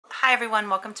Hi everyone,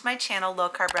 welcome to my channel, Low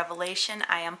Carb Revelation.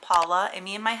 I am Paula, and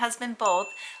me and my husband both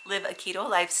live a keto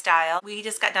lifestyle. We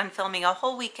just got done filming a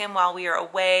whole weekend while we were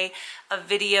away of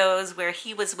videos where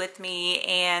he was with me,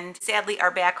 and sadly are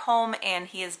back home and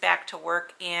he is back to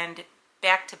work and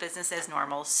back to business as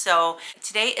normal. So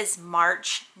today is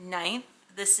March 9th.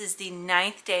 This is the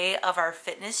 9th day of our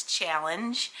fitness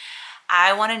challenge.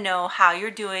 I want to know how you're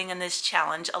doing in this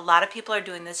challenge. A lot of people are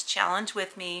doing this challenge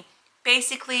with me.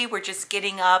 Basically, we're just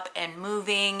getting up and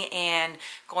moving and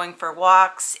going for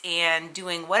walks and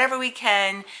doing whatever we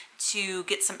can to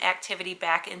get some activity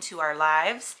back into our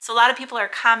lives. So a lot of people are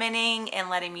commenting and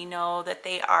letting me know that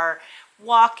they are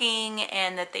walking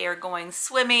and that they are going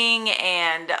swimming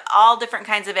and all different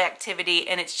kinds of activity,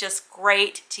 and it's just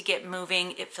great to get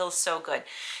moving. It feels so good.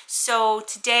 So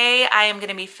today I am going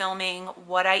to be filming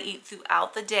what I eat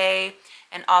throughout the day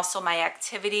and also my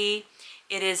activity.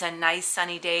 It is a nice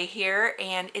sunny day here,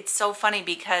 and it's so funny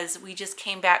because we just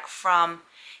came back from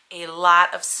a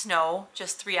lot of snow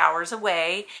just 3 hours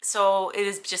away. So it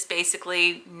is just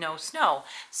basically no snow.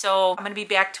 So I'm gonna be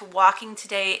back to walking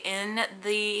today in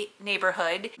the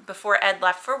neighborhood. Before Ed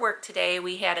left for work today,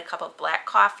 we had a cup of black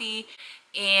coffee,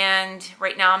 and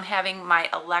right now I'm having my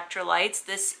electrolytes.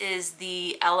 This is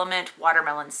the Element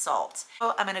Watermelon Salt.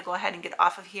 So I'm gonna go ahead and get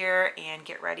off of here and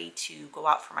get ready to go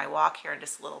out for my walk here in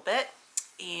just a little bit.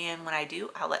 And when I do,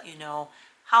 I'll let you know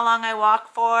how long I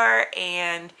walk for,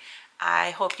 and I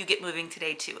hope you get moving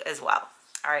today too as well.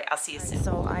 All right, I'll see you soon.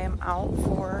 So I am out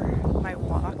for my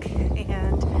walk,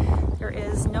 and there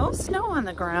is no snow on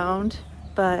the ground,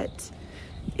 but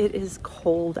it is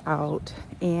cold out,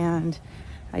 and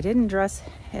I didn't dress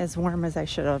as warm as I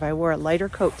should have. I wore a lighter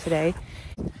coat today.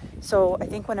 So I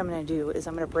think what I'm going to do is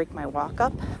I'm going to break my walk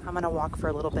up. I'm going to walk for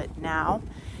a little bit now,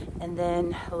 and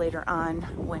then later on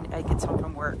when I get home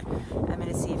from work, I'm going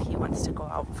to see if he wants to go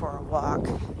out for a walk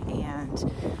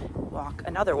and walk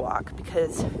another walk,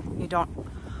 because you don't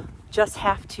just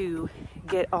have to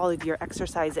get all of your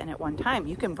exercise in at one time.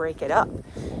 You can break it up,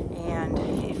 and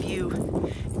if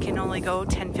you can only go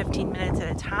 10-15 minutes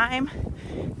at a time,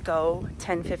 go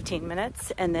 10-15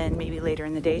 minutes, and then maybe later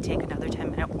in the day take another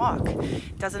 10-minute walk.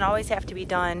 It doesn't always have to be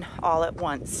done all at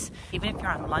once. Even if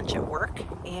you're on lunch at work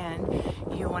and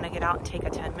you want to get out and take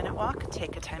a 10-minute walk,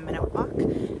 take a 10-minute walk,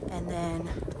 and then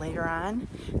later on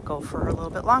go for a little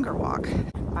bit longer walk.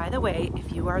 By the way,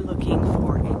 if you are looking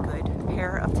for a good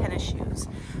pair of tennis shoes,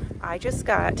 I just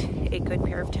got a good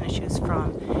pair of tennis shoes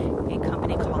from a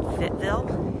company called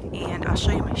Fitville, and I'll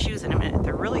show you my shoes in a minute.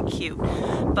 They're really cute,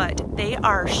 but they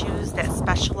are shoes that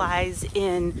specialize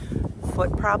in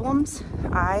foot problems.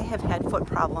 I have had foot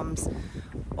problems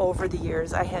over the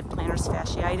years. I had plantar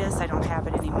fasciitis. I don't have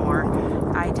it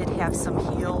anymore. I did have some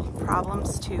heel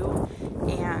problems too,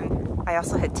 and I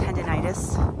also had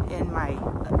tendonitis in my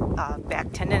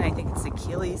back tendon. I think it's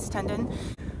Achilles tendon.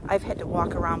 I've had to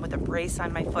walk around with a brace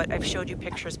on my foot. I've showed you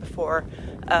pictures before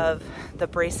of the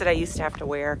brace that I used to have to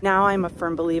wear. Now I'm a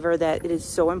firm believer that it is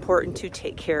so important to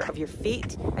take care of your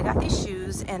feet. I got these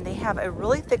shoes, and they have a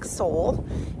really thick sole,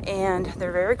 and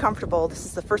they're very comfortable. This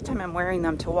is the first time I'm wearing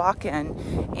them to walk in,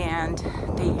 and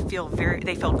they feel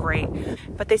great.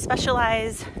 But they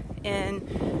specialize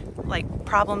in like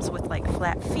problems with like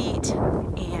flat feet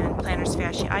and plantar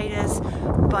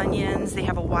fasciitis, bunions. They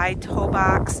have a wide toe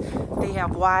box. They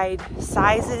have wide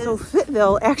sizes. So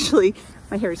Fitville, actually,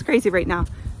 my hair is crazy right now.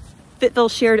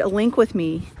 Fitville shared a link with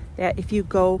me that if you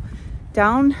go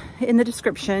down in the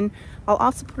description, I'll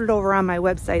also put it over on my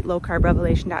website,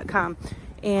 lowcarbrevelation.com,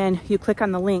 and you click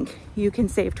on the link, you can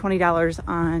save $20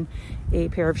 on a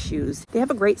pair of shoes. They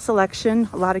have a great selection,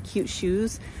 a lot of cute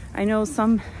shoes. I know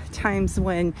sometimes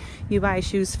when you buy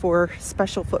shoes for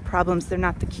special foot problems, they're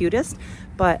not the cutest,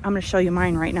 but I'm gonna show you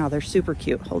mine right now. They're super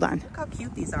cute. Hold on. Look how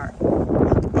cute these are.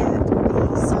 Look at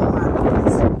the sole on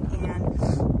these,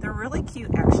 and they're really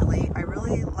cute actually. I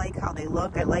really like how they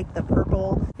look. I like the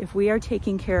purple. If we are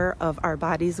taking care of our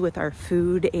bodies with our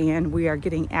food and we are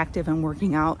getting active and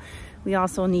working out, we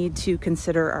also need to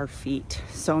consider our feet.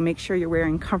 So make sure you're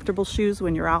wearing comfortable shoes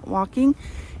when you're out walking,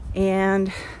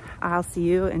 and I'll see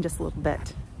you in just a little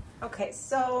bit. Okay,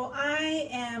 so I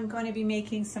am going to be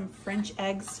making some French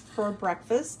eggs for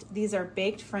breakfast. These are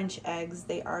baked French eggs.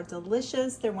 They are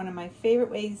delicious. They're one of my favorite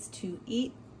ways to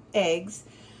eat eggs.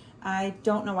 I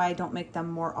don't know why I don't make them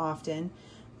more often,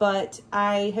 but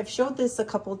I have showed this a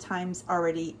couple times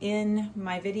already in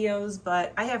my videos,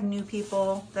 but I have new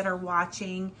people that are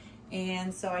watching,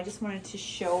 and so I just wanted to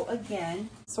show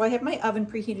again. So I have my oven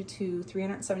preheated to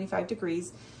 375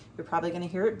 degrees. You're probably going to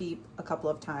hear it beep a couple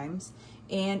of times.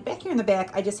 And back here in the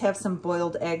back, I just have some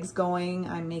boiled eggs going.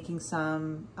 I'm making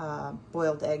some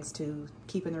boiled eggs to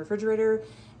keep in the refrigerator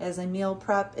as a meal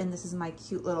prep. And this is my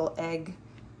cute little egg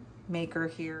maker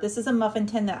here. This is a muffin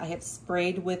tin that I have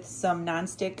sprayed with some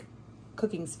nonstick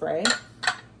cooking spray.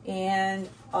 And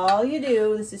all you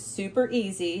do, this is super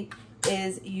easy,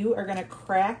 is you are going to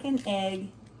crack an egg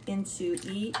into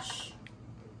each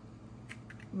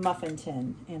muffin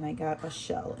tin. And I got a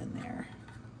shell in there.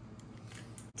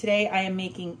 Today I am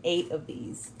making 8 of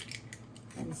these.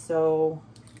 And so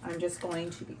I'm just going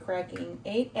to be cracking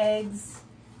 8 eggs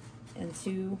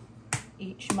into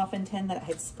each muffin tin that I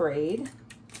had sprayed.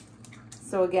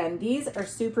 So again, these are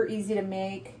super easy to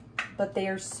make, but they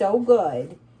are so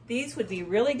good. These would be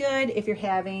really good if you're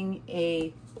having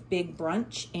a big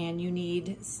brunch and you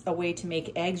need a way to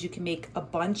make eggs. You can make a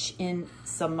bunch in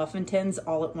some muffin tins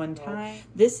all at one time.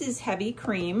 This is heavy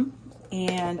cream,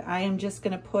 and I am just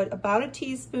gonna put about a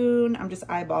teaspoon, I'm just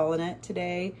eyeballing it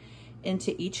today,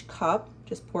 into each cup.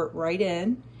 Just pour it right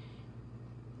in.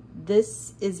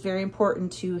 This is very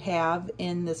important to have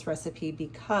in this recipe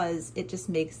because it just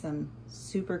makes them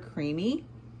super creamy.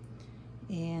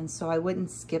 And so I wouldn't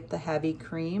skip the heavy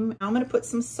cream. Now I'm gonna put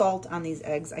some salt on these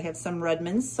eggs. I have some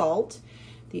Redmond salt,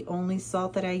 the only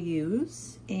salt that I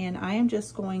use. And I am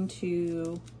just going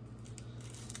to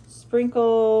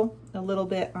sprinkle a little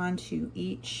bit onto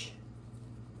each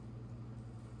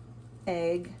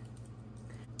egg.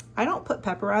 I don't put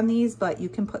pepper on these, but you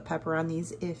can put pepper on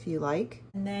these if you like.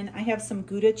 And then I have some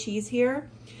Gouda cheese here.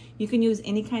 You can use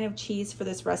any kind of cheese for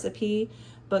this recipe,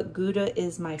 but Gouda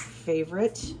is my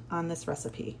favorite on this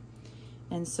recipe.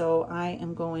 And so I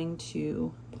am going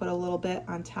to put a little bit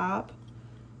on top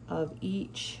of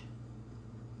each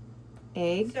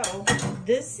egg. So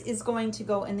this is going to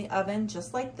go in the oven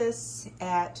just like this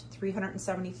at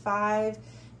 375.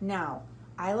 Now,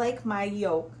 I like my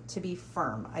yolk to be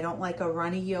firm. I don't like a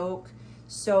runny yolk.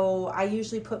 So I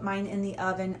usually put mine in the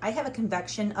oven. I have a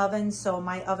convection oven, so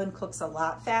my oven cooks a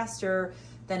lot faster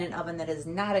than an oven that is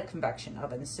not a convection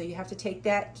oven. So you have to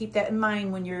keep that in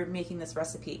mind when you're making this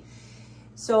recipe.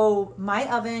 So my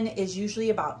oven is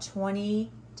usually about 20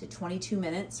 to 22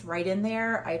 minutes right in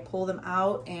there. I pull them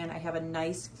out and I have a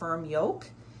nice firm yolk.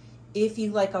 If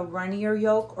you like a runnier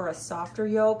yolk or a softer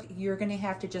yolk, you're gonna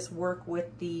have to just work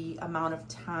with the amount of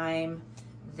time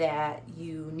that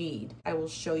you need. I will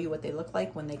show you what they look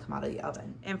like when they come out of the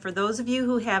oven. And for those of you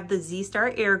who have the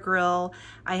Z-Star Air Grill,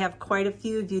 I have quite a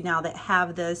few of you now that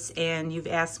have this, and you've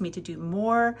asked me to do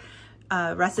more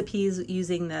recipes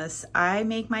using this. I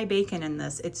make my bacon in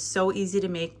this. It's so easy to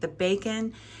make the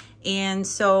bacon. And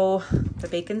so the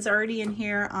bacon's already in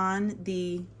here on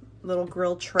the little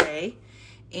grill tray.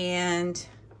 And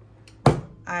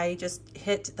I just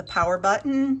hit the power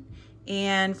button.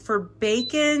 And for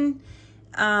bacon,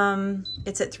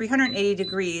 it's at 380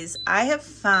 degrees. I have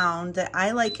found that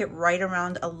I like it right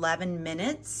around 11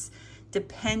 minutes,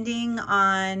 depending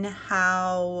on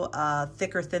how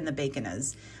thick or thin the bacon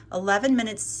is. 11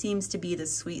 minutes seems to be the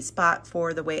sweet spot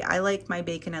for the way I like my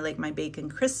bacon. I like my bacon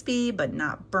crispy, but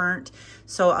not burnt.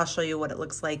 So I'll show you what it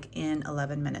looks like in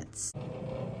 11 minutes.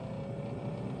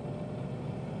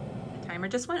 The timer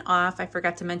just went off. I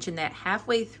forgot to mention that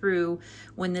halfway through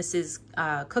when this is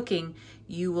cooking,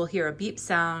 you will hear a beep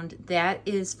sound. That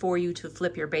is for you to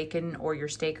flip your bacon or your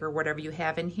steak or whatever you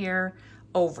have in here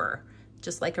over.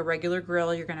 Just like a regular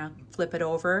grill, you're gonna flip it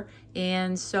over.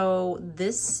 And so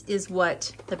this is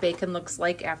what the bacon looks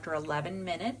like after 11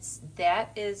 minutes.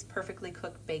 That is perfectly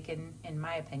cooked bacon, in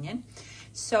my opinion.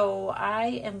 So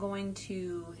I am going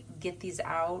to get these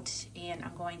out and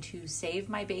I'm going to save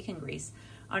my bacon grease.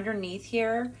 Underneath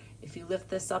here, if you lift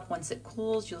this up once it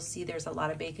cools, you'll see there's a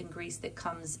lot of bacon grease that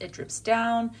comes, it drips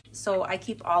down. So I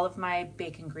keep all of my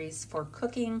bacon grease for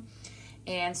cooking.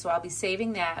 And so I'll be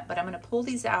saving that, but I'm gonna pull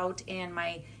these out and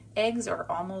my eggs are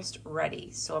almost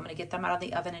ready. So I'm gonna get them out of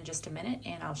the oven in just a minute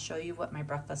and I'll show you what my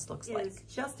breakfast looks like. It's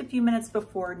just a few minutes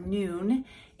before noon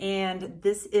and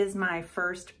this is my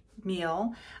first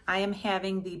meal. I am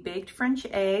having the baked French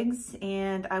eggs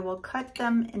and I will cut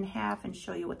them in half and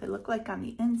show you what they look like on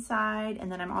the inside.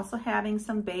 And then I'm also having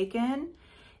some bacon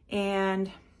and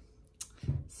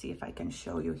see if I can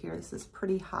show you here. This is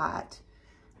pretty hot,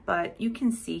 but you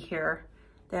can see here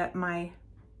that my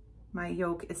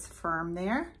yolk is firm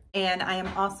there. And I am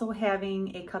also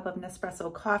having a cup of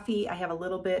Nespresso coffee. I have a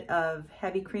little bit of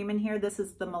heavy cream in here. This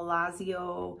is the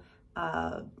Malazio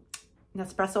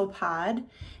Nespresso pod.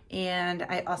 And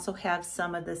I also have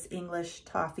some of this English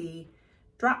toffee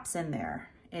drops in there.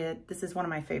 This is one of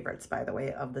my favorites, by the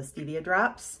way, of the stevia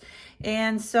drops.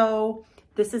 And so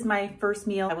This is my first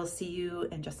meal. I will see you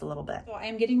in just a little bit. So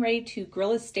I'm getting ready to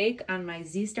grill a steak on my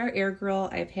Z-Star air grill.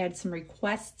 I've had some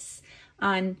requests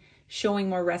on showing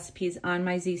more recipes on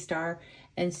my Z-Star.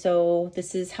 And so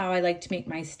this is how I like to make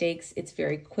my steaks. It's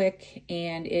very quick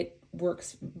and it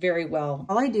works very well.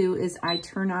 All I do is I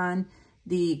turn on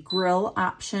the grill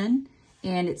option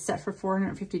and it's set for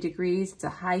 450 degrees. It's a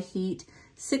high heat.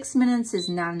 6 minutes is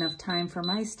not enough time for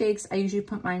my steaks. I usually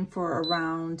put mine for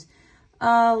around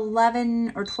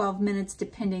 11 or 12 minutes,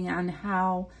 depending on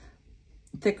how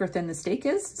thick or thin the steak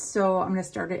is. So I'm gonna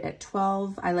start it at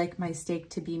 12. I like my steak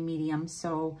to be medium,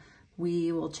 so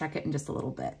we will check it in just a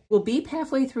little bit. We'll beep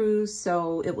halfway through,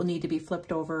 so it will need to be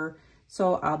flipped over.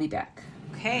 So I'll be back.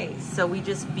 Okay, so we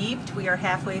just beeped. We are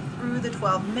halfway through the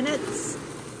 12 minutes.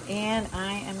 And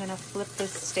I am gonna flip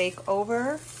this steak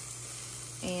over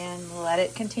and let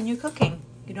it continue cooking.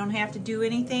 You don't have to do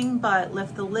anything but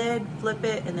lift the lid, flip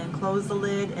it, and then close the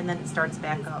lid, and then it starts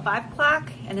back up. 5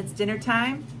 o'clock and it's dinner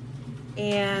time,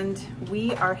 and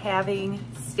we are having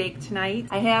steak tonight.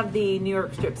 I have the New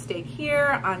York strip steak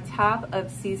here on top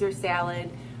of Caesar salad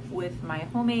with my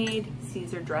homemade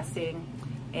Caesar dressing,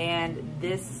 and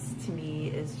this to me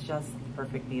is just the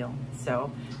perfect meal.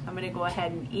 So I'm gonna go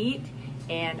ahead and eat,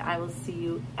 and I will see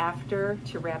you after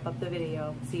to wrap up the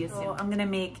video. See you soon. So I'm gonna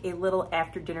make a little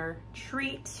after dinner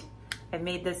treat. I've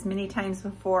made this many times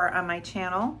before on my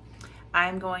channel.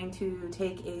 I'm going to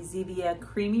take a Zevia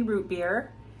creamy root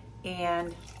beer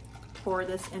and pour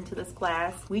this into this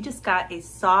glass. We just got a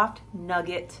soft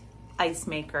nugget ice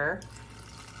maker,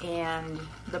 and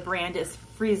the brand is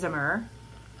Freezemer,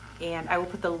 and I will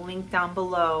put the link down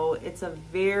below. It's a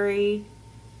very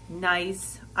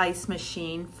nice ice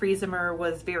machine. Freezemer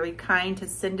was very kind to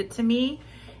send it to me,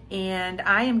 and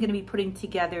I am going to be putting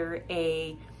together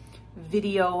a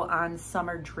video on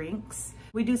summer drinks.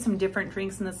 We do some different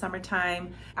drinks in the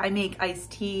summertime. I make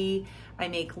iced tea, I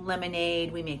make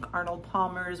lemonade, we make Arnold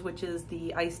Palmer's, which is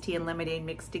the iced tea and lemonade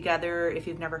mixed together, if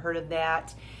you've never heard of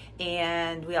that.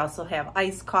 And we also have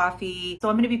iced coffee. So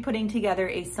I'm gonna be putting together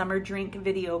a summer drink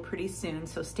video pretty soon,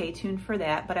 so stay tuned for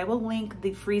that. But I will link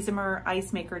the Freezemer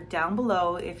ice maker down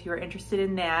below if you're interested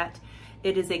in that.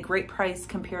 It is a great price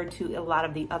compared to a lot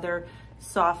of the other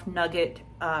soft nugget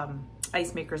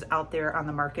ice makers out there on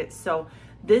the market. So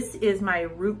this is my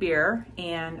root beer,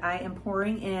 and I am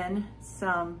pouring in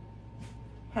some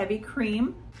heavy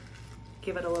cream.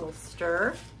 Give it a little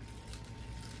stir.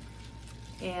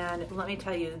 And let me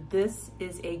tell you, this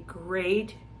is a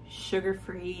great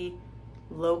sugar-free,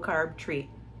 low-carb treat.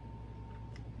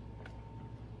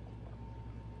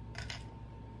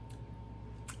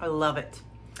 I love it.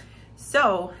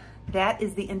 So that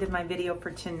is the end of my video for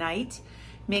tonight.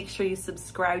 Make sure you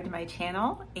subscribe to my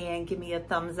channel and give me a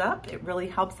thumbs up. It really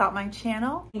helps out my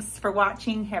channel. Thanks for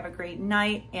watching. Have a great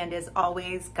night. And as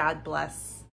always, God bless.